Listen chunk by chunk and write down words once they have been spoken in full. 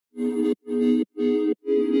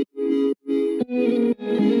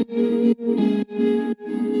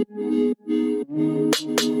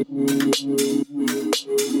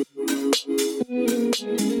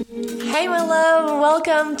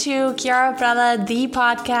to Chiara Prada, the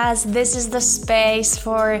podcast. This is the space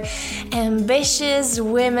for ambitious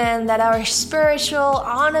women that are spiritual,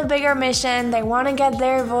 on a bigger mission. They want to get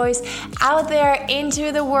their voice out there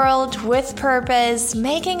into the world with purpose,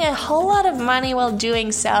 making a whole lot of money while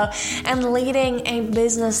doing so, and leading a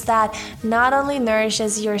business that not only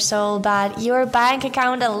nourishes your soul, but your bank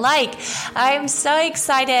account alike. I am so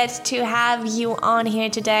excited to have you on here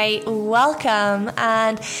today. Welcome,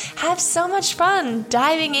 and have so much fun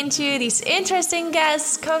diving into these interesting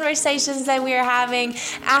guests, conversations that we are having,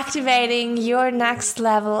 activating your next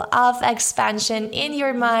level of expansion in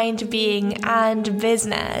your mind, being, and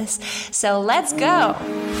business. So let's go.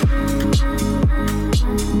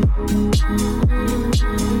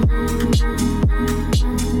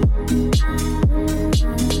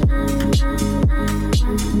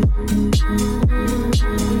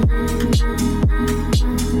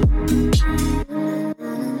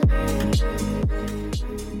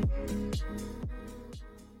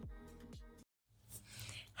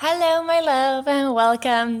 Hello, my love, and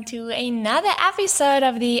welcome to another episode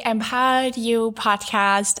of the Empowered You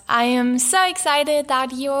podcast. I am so excited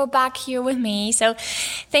that you're back here with me, so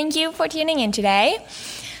thank you for tuning in today.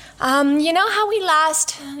 You know how we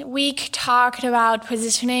last week talked about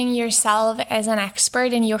positioning yourself as an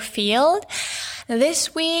expert in your field?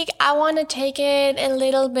 This week, I want to take it a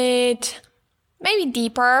little bit maybe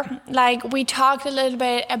deeper. Like, we talked a little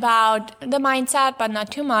bit about the mindset, but not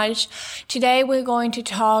too much. Today, we're going to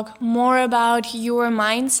talk more about your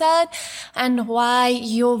mindset and why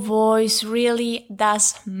your voice really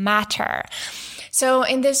does matter. So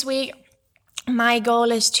in this week, my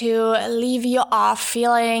goal is to leave you off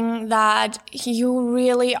feeling that you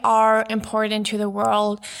really are important to the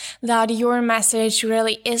world, that your message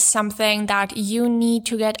really is something that you need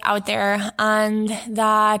to get out there, and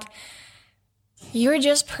that you're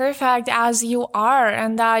just perfect as you are,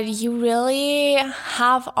 and that you really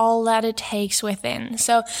have all that it takes within.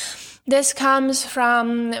 So this comes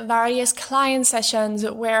from various client sessions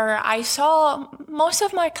where I saw most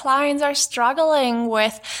of my clients are struggling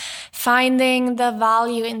with finding the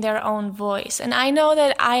value in their own voice. And I know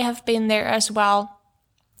that I have been there as well.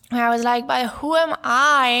 I was like, but who am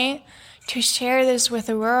I to share this with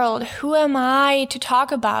the world? Who am I to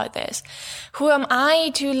talk about this? Who am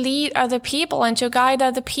I to lead other people and to guide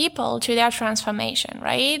other people to their transformation,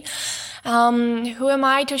 right? Who am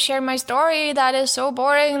I to share my story that is so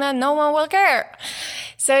boring that no one will care?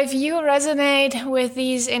 So if you resonate with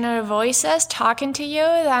these inner voices talking to you,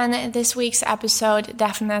 then this week's episode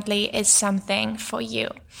definitely is something for you.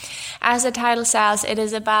 As the title says, it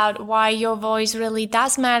is about why your voice really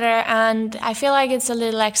does matter, and I feel like it's a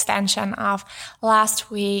little extension of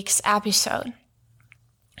last week's episode.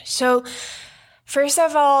 So first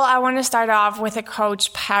of all, I want to start off with a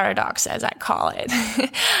coach paradox, as I call it.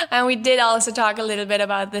 And we did also talk a little bit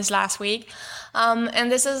about this last week.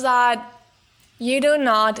 And this is that you do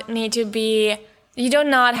not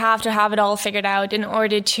have to have it all figured out in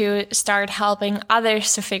order to start helping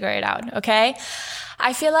others to figure it out, okay?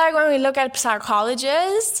 I feel like when we look at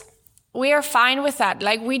psychologists, we are fine with that.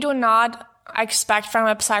 Like, we do not expect from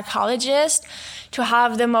a psychologist to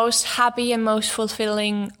have the most happy and most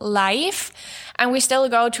fulfilling life. And we still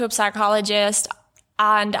go to a psychologist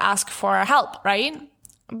and ask for help, right?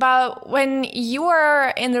 But when you are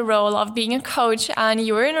in the role of being a coach and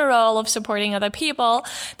you're in a role of supporting other people,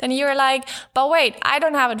 then you're like, but wait, I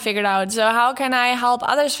don't have it figured out. So how can I help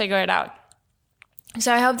others figure it out?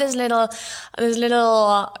 So I hope this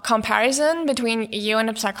little comparison between you and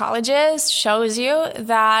a psychologist shows you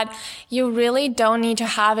that you really don't need to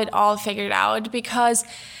have it all figured out, because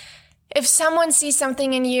if someone sees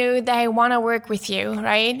something in you, they want to work with you,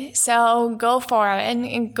 right? So go for it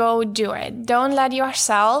and go do it. Don't let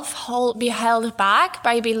yourself be held back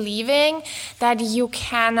by believing that you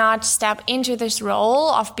cannot step into this role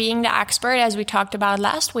of being the expert, as we talked about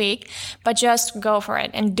last week, but just go for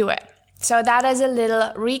it and do it. So that is a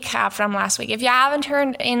little recap from last week. If you haven't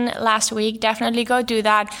turned in last week, definitely go do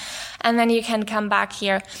that. And then you can come back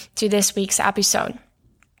here to this week's episode.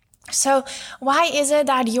 So why is it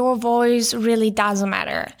that your voice really does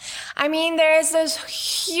matter? I mean, there is this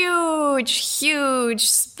huge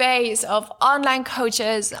space of online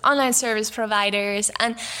coaches, online service providers,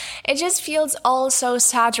 and it just feels all so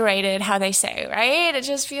saturated, how they say, right? It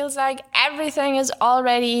just feels like everything is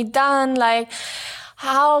already done,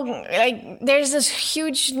 there's this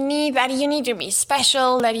huge need that you need to be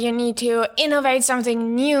special, that you need to innovate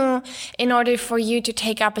something new in order for you to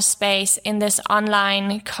take up a space in this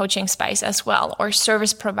online coaching space as well, or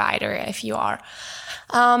service provider if you are.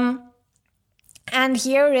 And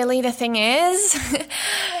here really the thing is,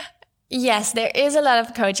 Yes, there is a lot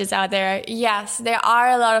of coaches out there. Yes, there are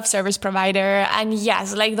a lot of service provider. And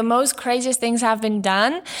yes, like the most craziest things have been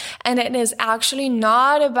done. And it is actually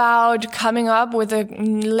not about coming up with the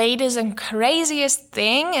latest and craziest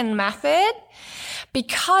thing and method.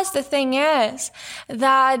 Because the thing is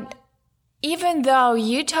that even though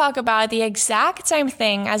you talk about the exact same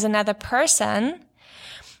thing as another person,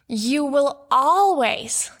 you will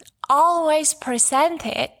always present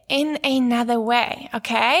it in another way,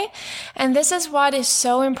 okay? And this is what is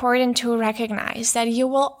so important to recognize, that you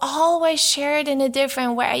will always share it in a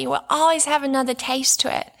different way. You will always have another taste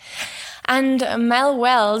to it. And Mel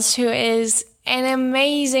Wells, who is an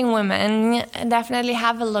amazing woman, definitely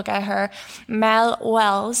have a look at her. Mel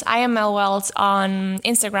Wells. I am Mel Wells on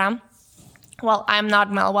Instagram. Well, I'm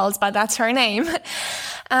not Mel Wells, but that's her name.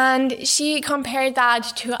 And she compared that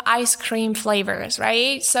to ice cream flavors,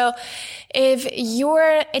 right? So if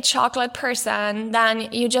you're a chocolate person,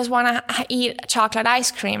 then you just want to eat chocolate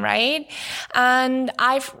ice cream, right? And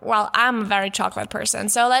I'm a very chocolate person.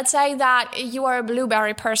 So let's say that you are a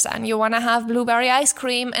blueberry person. You want to have blueberry ice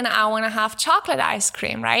cream and I want to have chocolate ice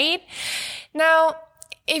cream, right? Now,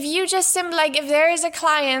 if you just if there is a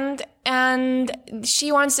client and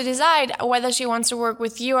she wants to decide whether she wants to work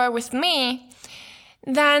with you or with me,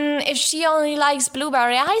 then if she only likes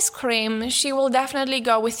blueberry ice cream, she will definitely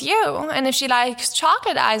go with you. And if she likes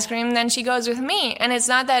chocolate ice cream, then she goes with me. And it's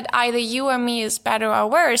not that either you or me is better or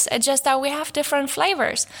worse. It's just that we have different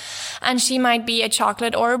flavors. And she might be a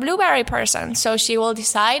chocolate or a blueberry person. So she will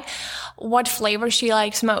decide what flavor she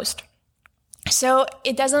likes most. So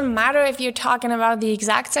it doesn't matter if you're talking about the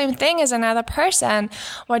exact same thing as another person.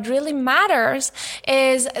 What really matters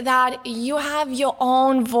is that you have your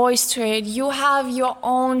own voice to it. You have your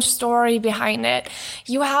own story behind it.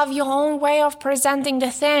 You have your own way of presenting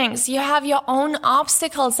the things. You have your own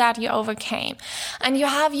obstacles that you overcame. And you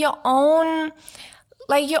have your own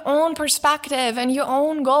perspective and your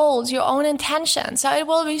own goals, your own intention. So it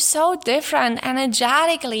will be so different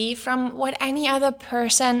energetically from what any other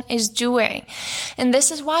person is doing. And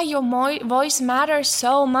this is why your voice matters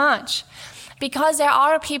so much. Because there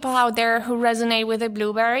are people out there who resonate with the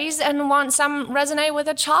blueberries and some resonate with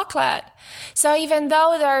the chocolate. So even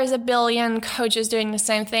though there is a billion coaches doing the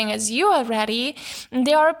same thing as you already,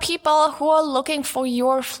 there are people who are looking for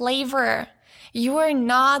your flavor. You are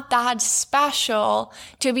not that special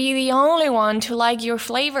to be the only one to like your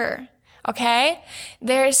flavor, okay?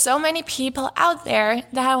 There's so many people out there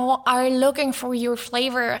that are looking for your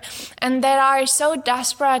flavor and that are so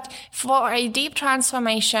desperate for a deep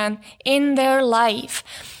transformation in their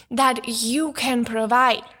life that you can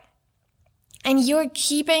provide. And you're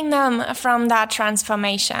keeping them from that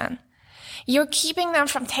transformation. You're keeping them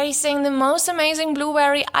from tasting the most amazing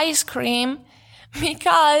blueberry ice cream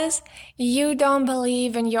because you don't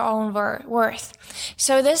believe in your own worth.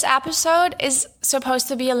 So this episode is supposed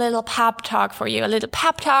to be a little pep talk for you, a little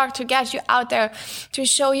pep talk to get you out there, to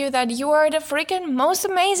show you that you are the freaking most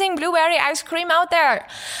amazing blueberry ice cream out there.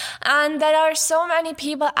 And there are so many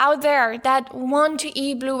people out there that want to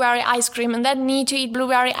eat blueberry ice cream and that need to eat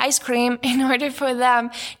blueberry ice cream in order for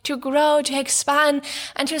them to grow, to expand,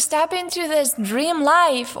 and to step into this dream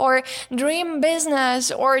life or dream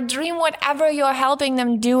business or dream whatever you're helping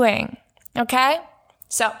them doing. Okay?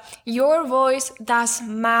 So your voice does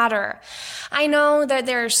matter. I know that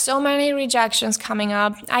there are so many rejections coming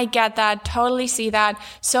up. I get that, totally see that.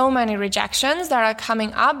 So many rejections that are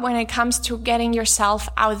coming up when it comes to getting yourself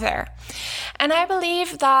out there. And I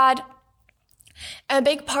believe that a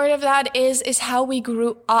big part of that is how we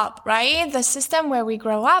grew up, right? The system where we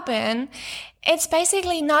grow up in, it's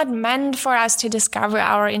basically not meant for us to discover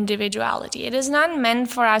our individuality. It is not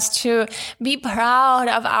meant for us to be proud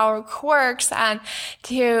of our quirks and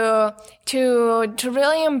to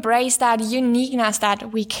really embrace that uniqueness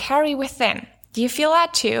that we carry within. Do you feel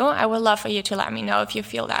that too? I would love for you to let me know if you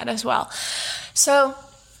feel that as well. So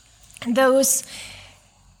those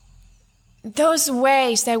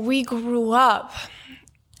ways that we grew up,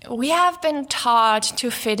 we have been taught to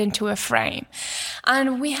fit into a frame.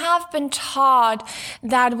 And we have been taught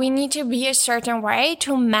that we need to be a certain way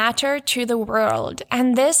to matter to the world.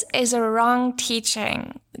 And this is a wrong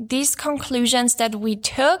teaching. These conclusions that we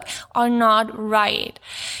took are not right.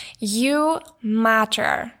 You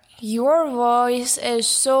matter. Your voice is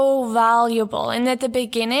so valuable. And at the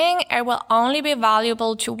beginning, it will only be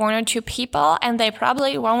valuable to one or two people, and they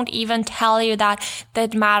probably won't even tell you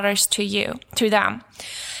that matters to you, to them.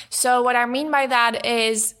 So what I mean by that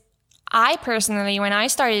is, I personally, when I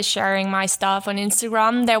started sharing my stuff on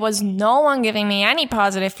Instagram, there was no one giving me any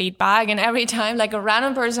positive feedback. And every time like a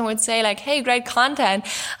random person would say like, hey, great content,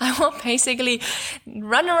 I would basically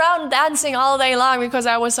run around dancing all day long because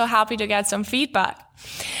I was so happy to get some feedback.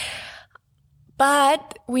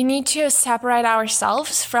 But we need to separate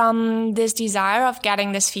ourselves from this desire of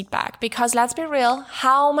getting this feedback, because let's be real,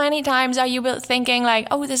 how many times are you thinking like,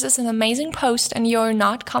 oh, this is an amazing post, and you're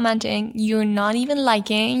not commenting, you're not even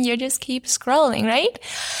liking, you just keep scrolling, right?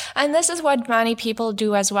 And this is what many people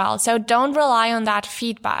do as well. So don't rely on that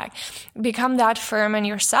feedback. Become that firm in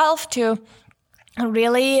yourself to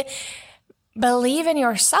really believe in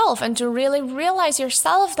yourself and to really realize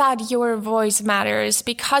yourself that your voice matters,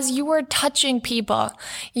 because you are touching people.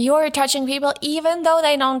 You are touching people even though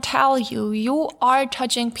they don't tell you. You are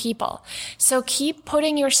touching people. So keep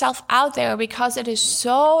putting yourself out there, because it is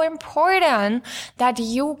so important that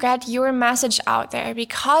you get your message out there,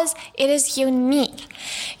 because it is unique.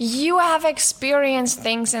 You have experienced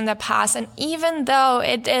things in the past, and even though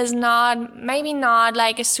it is maybe not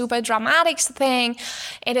like a super dramatic thing,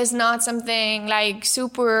 it is not something like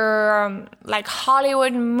super like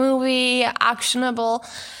Hollywood movie actionable,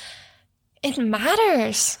 it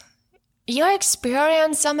matters. You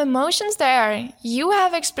experienced some emotions there. You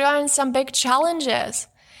have experienced some big challenges.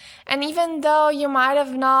 And even though you might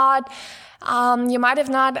have not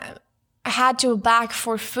had to beg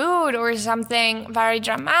for food or something very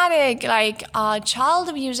dramatic like child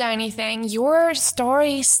abuse or anything, your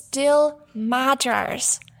story still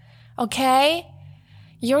matters. Okay?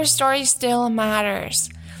 Your story still matters.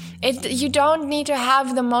 You don't need to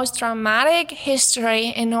have the most dramatic history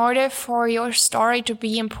in order for your story to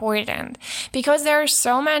be important, because there are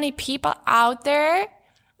so many people out there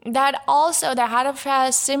that have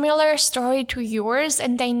a similar story to yours,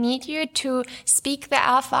 and they need you to speak the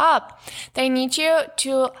F up. They need you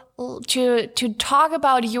to talk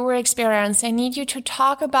about your experience. They need you to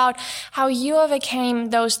talk about how you overcame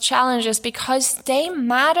those challenges, because they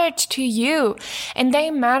mattered to you, and they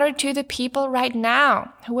matter to the people right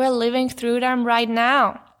now who are living through them right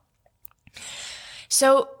now.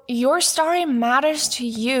 So your story matters to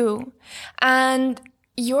you, and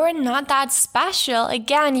you're not that special.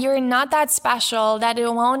 Again, you're not that special that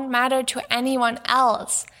it won't matter to anyone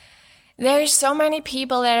else. There's so many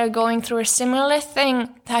people that are going through a similar thing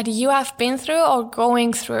that you have been through or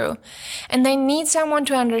going through. And they need someone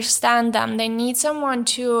to understand them. They need someone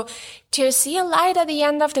to see a light at the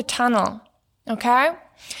end of the tunnel. Okay?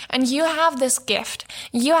 And you have this gift.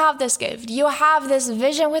 You have this gift. You have this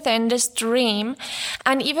vision within, this dream.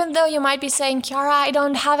 And even though you might be saying, Chiara, I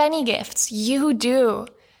don't have any gifts, you do.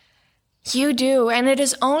 You do. And it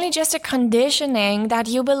is only just a conditioning that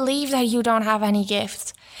you believe that you don't have any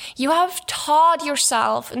gifts. You have taught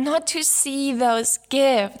yourself not to see those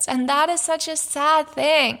gifts. And that is such a sad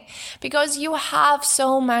thing, because you have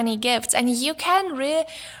so many gifts and you can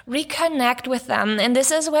reconnect with them. And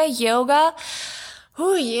this is where yoga,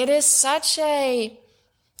 it is such a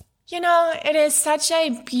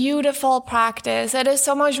beautiful practice. It is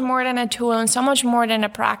so much more than a tool and so much more than a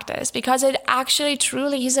practice, because it actually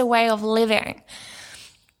truly is a way of living.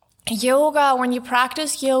 Yoga, when you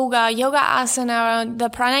practice yoga asana, the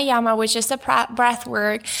pranayama, which is the breath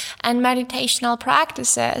work, and meditational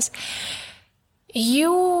practices,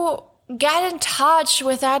 you get in touch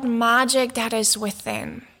with that magic that is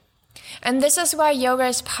within. And this is why yoga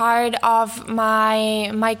is part of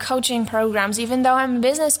my coaching programs. Even though I'm a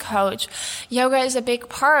business coach, yoga is a big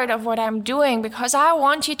part of what I'm doing, because I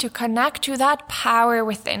want you to connect to that power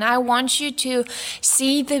within. I want you to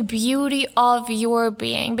see the beauty of your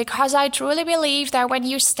being, because I truly believe that when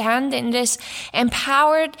you stand in this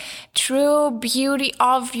empowered, true beauty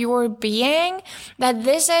of your being, that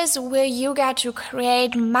this is where you get to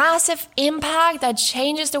create massive impact that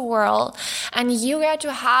changes the world, and you get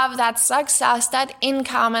to have that success, that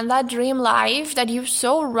income, and that dream life that you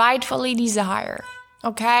so rightfully desire.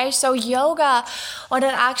 Okay, so yoga, what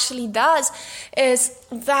it actually does is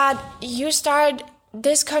that you start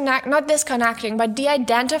not disconnecting, but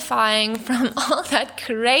de-identifying from all that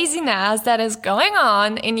craziness that is going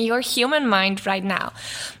on in your human mind right now,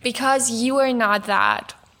 because you are not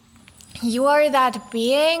that. You are that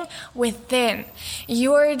being within.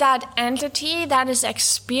 You are that entity that is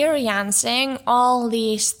experiencing all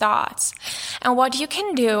these thoughts. And what you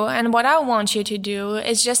can do, and what I want you to do,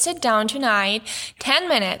 is just sit down tonight, 10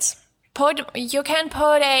 minutes. You can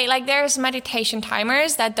put there's meditation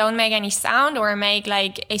timers that don't make any sound or make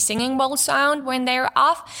like a singing bowl sound when they're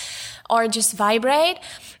off, or just vibrate.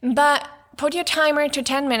 But put your timer to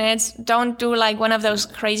 10 minutes. Don't do like one of those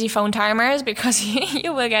crazy phone timers because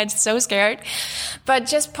you will get so scared. But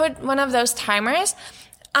just put one of those timers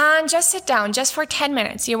and just sit down just for 10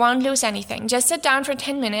 minutes. You won't lose anything. Just sit down for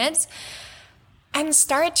 10 minutes and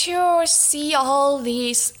start to see all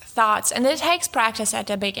these thoughts. And it takes practice at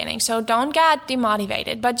the beginning, so don't get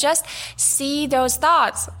demotivated, but just see those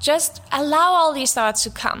thoughts. Just allow all these thoughts to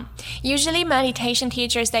come. Usually meditation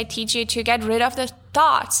teachers, they teach you to get rid of the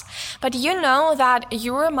thoughts, but you know that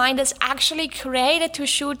your mind is actually created to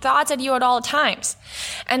shoot thoughts at you at all times.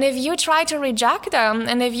 And if you try to reject them,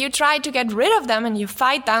 and if you try to get rid of them and you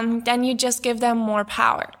fight them, then you just give them more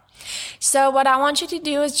power. So what I want you to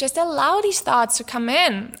do is just allow these thoughts to come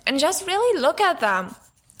in and just really look at them.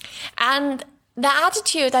 And the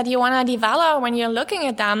attitude that you want to develop when you're looking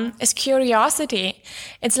at them is curiosity.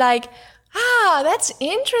 It's like, that's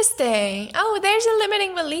interesting. Oh, there's a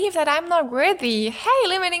limiting belief that I'm not worthy. Hey,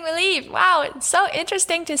 limiting belief. Wow, it's so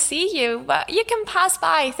interesting to see you, but you can pass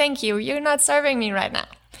by. Thank you. You're not serving me right now.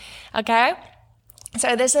 Okay?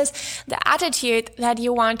 So this is the attitude that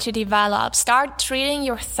you want to develop. Start treating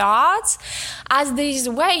your thoughts as these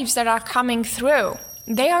waves that are coming through.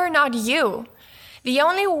 They are not you. The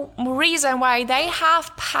only reason why they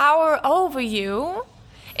have power over you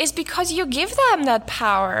is because you give them that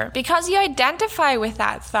power, because you identify with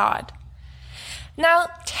that thought. Now,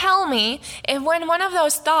 tell me, if when one of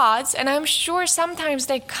those thoughts, and I'm sure sometimes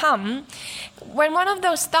they come, when one of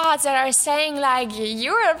those thoughts that are saying like,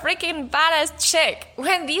 you're a freaking badass chick,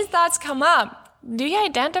 when these thoughts come up, do you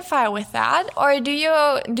identify with that? Or do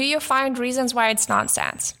you find reasons why it's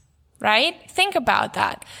nonsense? Right? Think about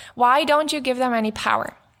that. Why don't you give them any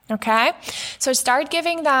power? Okay? So start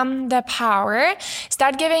giving them the power.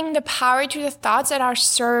 Start giving the power to the thoughts that are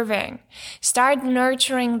serving. Start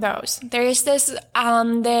nurturing those. There is this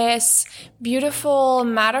beautiful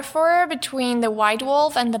metaphor between the white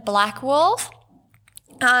wolf and the black wolf.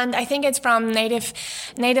 And I think it's from Native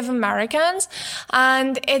Americans.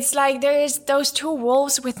 And it's like there is those two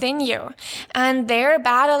wolves within you. And they're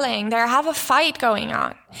battling. They have a fight going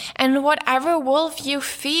on. And whatever wolf you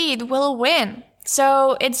feed will win.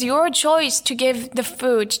 So it's your choice to give the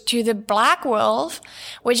food to the black wolf,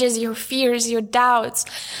 which is your fears, your doubts,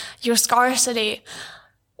 your scarcity.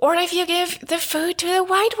 Or if you give the food to the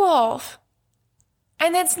white wolf.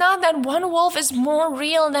 And it's not that one wolf is more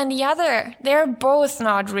real than the other. They're both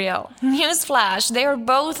not real. Newsflash, they're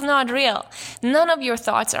both not real. None of your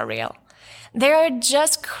thoughts are real. They're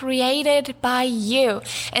just created by you.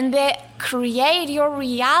 And they create your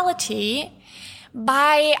reality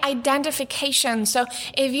by identification. So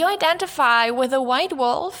if you identify with a white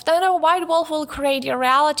wolf, then a white wolf will create your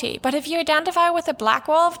reality. But if you identify with a black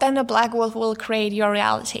wolf, then the black wolf will create your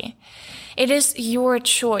reality. It is your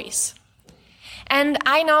choice. And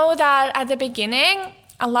I know that at the beginning,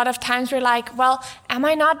 a lot of times we're like, well, am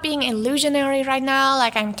I not being illusionary right now?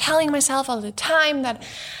 Like I'm telling myself all the time that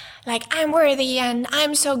like I'm worthy and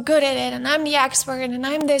I'm so good at it and I'm the expert and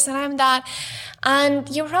I'm this and I'm that.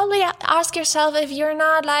 And you probably ask yourself if you're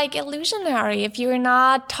not like illusionary, if you're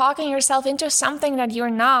not talking yourself into something that you're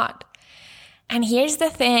not. And here's the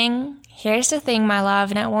thing, my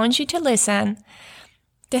love, and I want you to listen.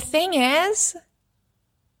 The thing is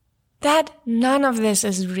that none of this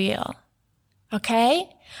is real, okay?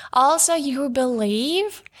 Also, your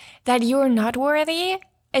belief that you're not worthy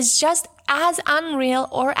is just as unreal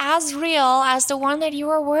or as real as the one that you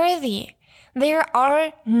are worthy. There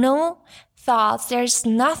are no thoughts. There's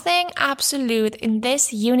nothing absolute in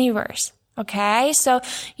this universe, okay? So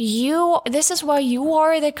this is why you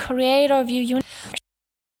are the creator of your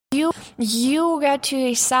universe. You get to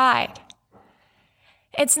decide.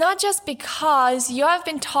 It's not just because you have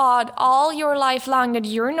been taught all your life long that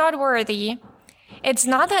you're not worthy. It's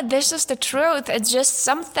not that this is the truth. It's just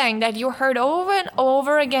something that you heard over and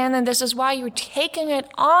over again, and this is why you're taking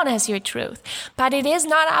it on as your truth. But it is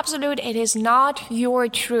not absolute. It is not your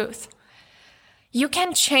truth. You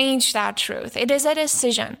can change that truth. It is a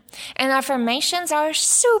decision. And affirmations are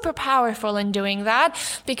super powerful in doing that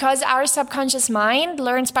because our subconscious mind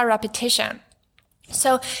learns by repetition.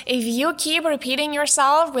 So if you keep repeating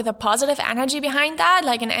yourself with a positive energy behind that,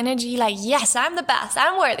 like an energy like, yes, I'm the best,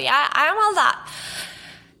 I'm worthy, I'm all that,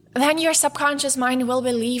 then your subconscious mind will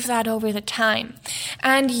believe that over the time.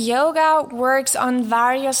 And yoga works on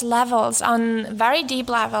various levels, on very deep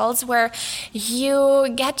levels, where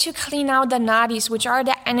you get to clean out the nadis, which are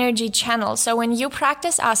the energy channels. So when you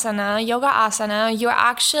practice asana, yoga asana, you're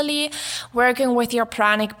actually working with your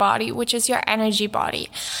pranic body, which is your energy body.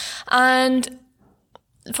 And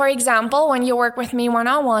For example, when you work with me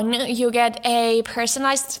one-on-one, you get a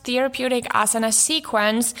personalized therapeutic asana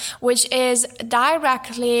sequence, which is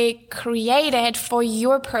directly created for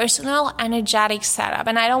your personal energetic setup.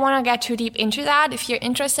 And I don't want to get too deep into that. If you're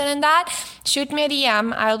interested in that, shoot me a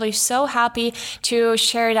DM. I'll be so happy to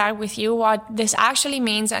share that with you, what this actually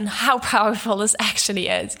means and how powerful this actually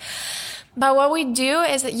is. But what we do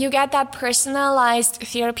is that you get that personalized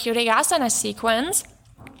therapeutic asana sequence,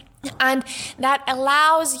 and that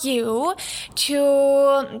allows you to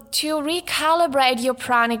recalibrate your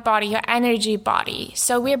pranic body, your energy body.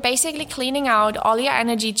 So we're basically cleaning out all your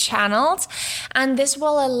energy channels, and this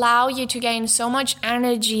will allow you to gain so much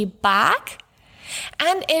energy back.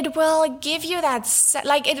 And it will give you that,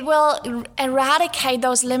 it will eradicate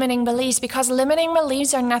those limiting beliefs, because limiting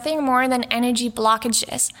beliefs are nothing more than energy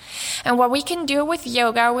blockages. And what we can do with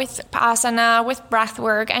yoga, with asana, with breath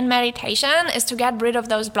work and meditation is to get rid of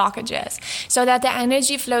those blockages so that the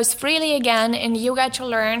energy flows freely again, and you get to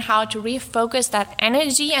learn how to refocus that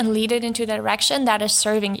energy and lead it into the direction that is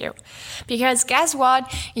serving you. Because guess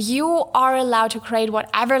what? You are allowed to create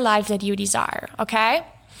whatever life that you desire, okay?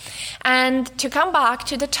 And to come back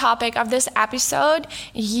to the topic of this episode,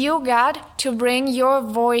 you got to bring your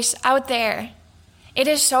voice out there. It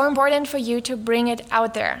is so important for you to bring it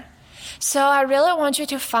out there. So I really want you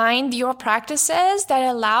to find your practices that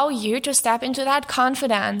allow you to step into that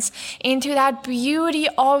confidence, into that beauty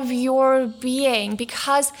of your being.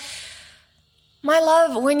 Because, my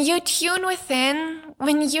love, when you tune within,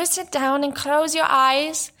 when you sit down and close your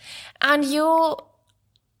eyes and you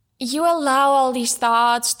allow all these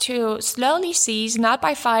thoughts to slowly cease, not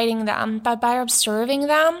by fighting them, but by observing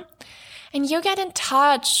them. And you get in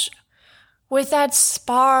touch with that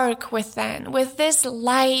spark within, with this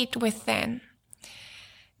light within.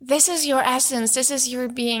 This is your essence. This is your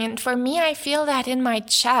being. And for me, I feel that in my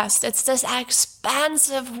chest. It's this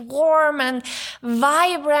expansive, warm, and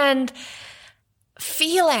vibrant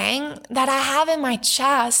feeling that I have in my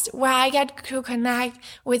chest, where I get to connect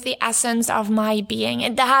with the essence of my being.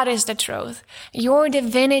 And that is the truth. Your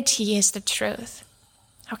divinity is the truth.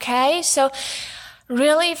 Okay? So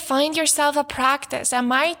really find yourself a practice. That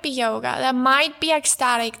might be yoga, that might be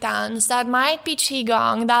ecstatic dance, that might be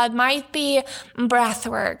qigong, that might be breath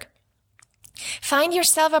work. Find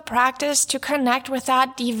yourself a practice to connect with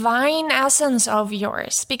that divine essence of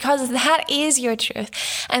yours, because that is your truth.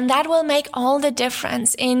 And that will make all the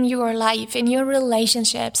difference in your life, in your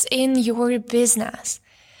relationships, in your business.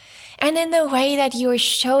 And in the way that you're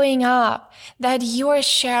showing up, that you're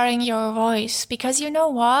sharing your voice. Because you know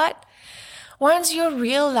what? Once you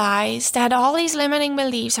realize that all these limiting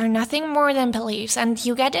beliefs are nothing more than beliefs, and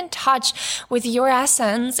you get in touch with your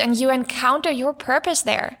essence and you encounter your purpose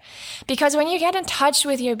there. Because when you get in touch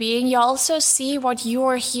with your being, you also see what you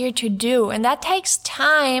are here to do. And that takes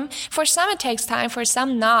time. For some it takes time, for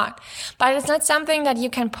some not. But it's not something that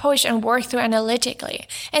you can push and work through analytically.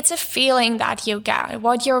 It's a feeling that you get,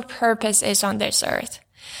 what your purpose is on this earth.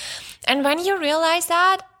 And when you realize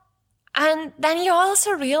that, and then you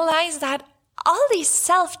also realize that all these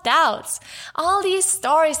self-doubts, all these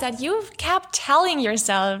stories that you've kept telling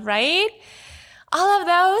yourself, right? All of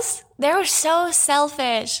those, they're so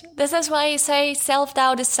selfish. This is why I say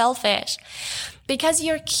self-doubt is selfish. Because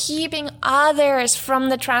you're keeping others from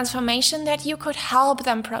the transformation that you could help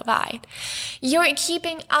them provide. You're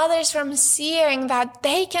keeping others from seeing that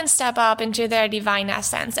they can step up into their divine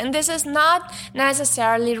essence. And this is not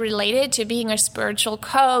necessarily related to being a spiritual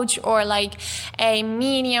coach or like a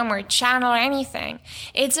medium or channel or anything.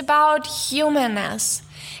 It's about humanness.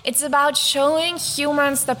 It's about showing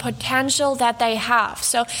humans the potential that they have.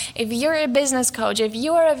 So if you're a business coach, if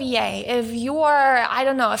you are a VA, if you are,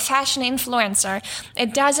 a fashion influencer,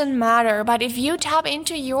 it doesn't matter. But if you tap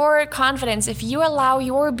into your confidence, if you allow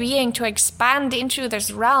your being to expand into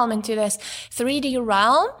this realm, into this 3D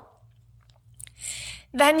realm,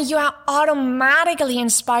 then you automatically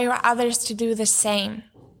inspire others to do the same.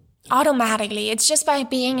 Automatically. It's just by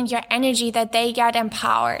being in your energy that they get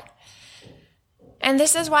empowered. And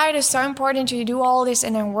this is why it is so important to do all this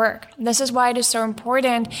inner work. This is why it is so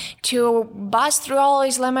important to bust through all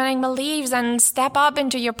these limiting beliefs and step up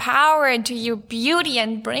into your power, into your beauty,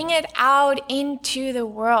 and bring it out into the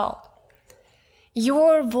world.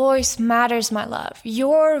 Your voice matters, my love.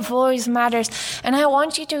 Your voice matters. And I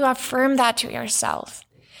want you to affirm that to yourself,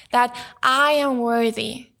 that I am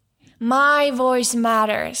worthy. My voice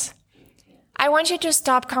matters. I want you to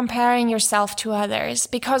stop comparing yourself to others,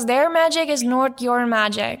 because their magic is not your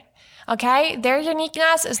magic, okay? Their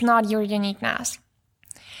uniqueness is not your uniqueness.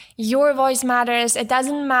 Your voice matters. It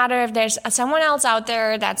doesn't matter if there's someone else out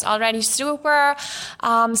there that's already super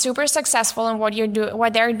successful in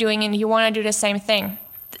what they're doing, and you want to do the same thing.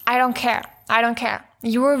 I don't care.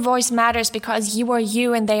 Your voice matters because you are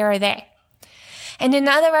you and they are they. And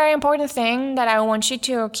another very important thing that I want you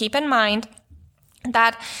to keep in mind,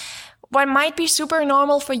 that what might be super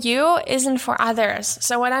normal for you isn't for others.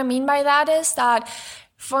 So what I mean by that is that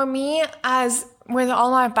for me, as with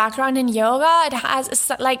all my background in yoga,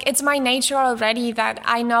 it's my nature already that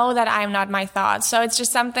I know that I'm not my thoughts. So it's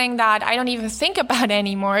just something that I don't even think about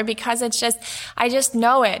anymore because I just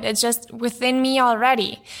know it. It's just within me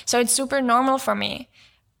already. So it's super normal for me.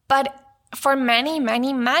 But for many,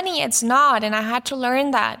 it's not. And I had to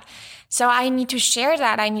learn that. So I need to share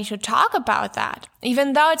that. I need to talk about that,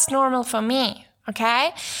 even though it's normal for me.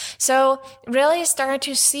 Okay? So really start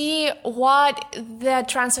to see what the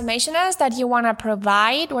transformation is that you want to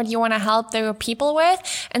provide, what you want to help the people with,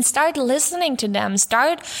 and start listening to them.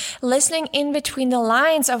 Start listening in between the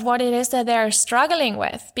lines of what it is that they're struggling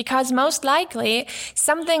with. Because most likely,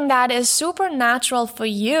 something that is supernatural for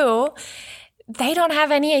you, they don't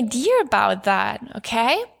have any idea about that.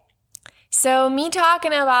 Okay? So me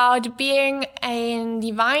talking about being a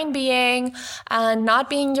divine being and not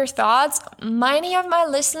being your thoughts, many of my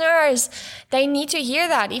listeners, they need to hear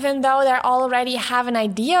that. Even though they already have an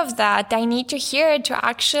idea of that, they need to hear it to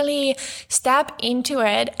actually step into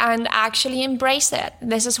it and actually embrace it.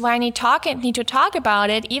 This is why I need to talk about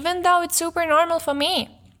it, even though it's super normal for me.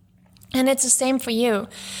 And it's the same for you.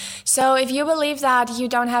 So if you believe that you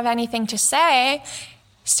don't have anything to say,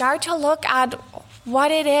 start to look at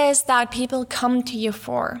what it is that people come to you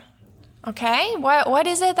for. Okay? What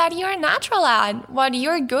is it that you're natural at? What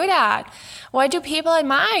you're good at? What do people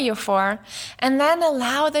admire you for? And then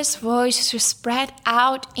allow this voice to spread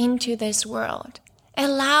out into this world.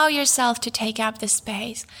 Allow yourself to take up the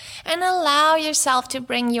space and allow yourself to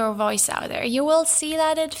bring your voice out there. You will see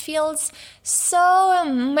that it feels so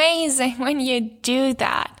amazing when you do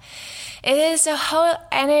that. It is a whole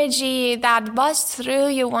energy that busts through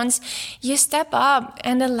you once you step up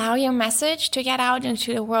and allow your message to get out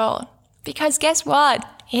into the world. Because guess what?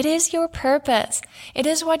 It is your purpose. It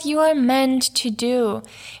is what you are meant to do.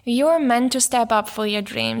 You're meant to step up for your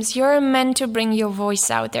dreams. You're meant to bring your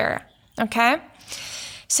voice out there. Okay?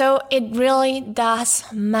 So it really does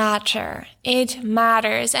matter. It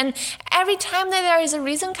matters. And every time that there is a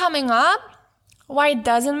reason coming up why it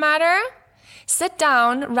doesn't matter, sit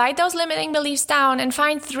down, write those limiting beliefs down, and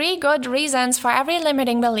find 3 good reasons for every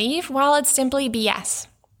limiting belief while it's simply BS.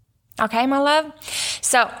 Okay, my love?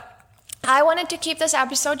 So, I wanted to keep this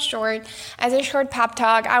episode short as a short pep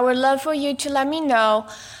talk. I would love for you to let me know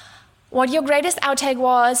what your greatest outtake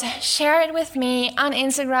was. Share it with me on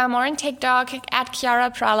Instagram or on TikTok at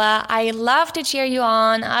Chiara Prella. I love to cheer you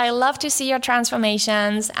on. I love to see your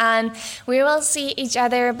transformations. And we will see each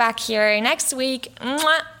other back here next week.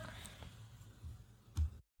 Mwah!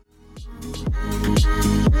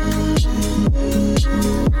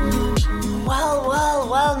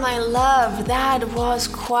 Well, my love, that was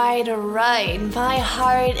quite a ride. My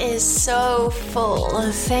heart is so full.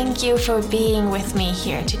 Thank you for being with me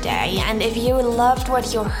here today. And if you loved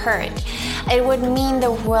what you heard, it would mean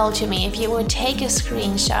the world to me if you would take a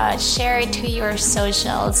screenshot, share it to your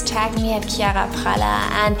socials, tag me at Chiara Prella,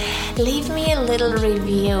 and leave me a little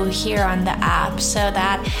review here on the app so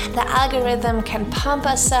that the algorithm can pump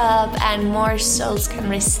us up and more souls can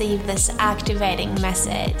receive this activating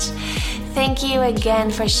message. Thank you again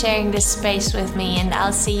for sharing this space with me, and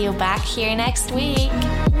I'll see you back here next week.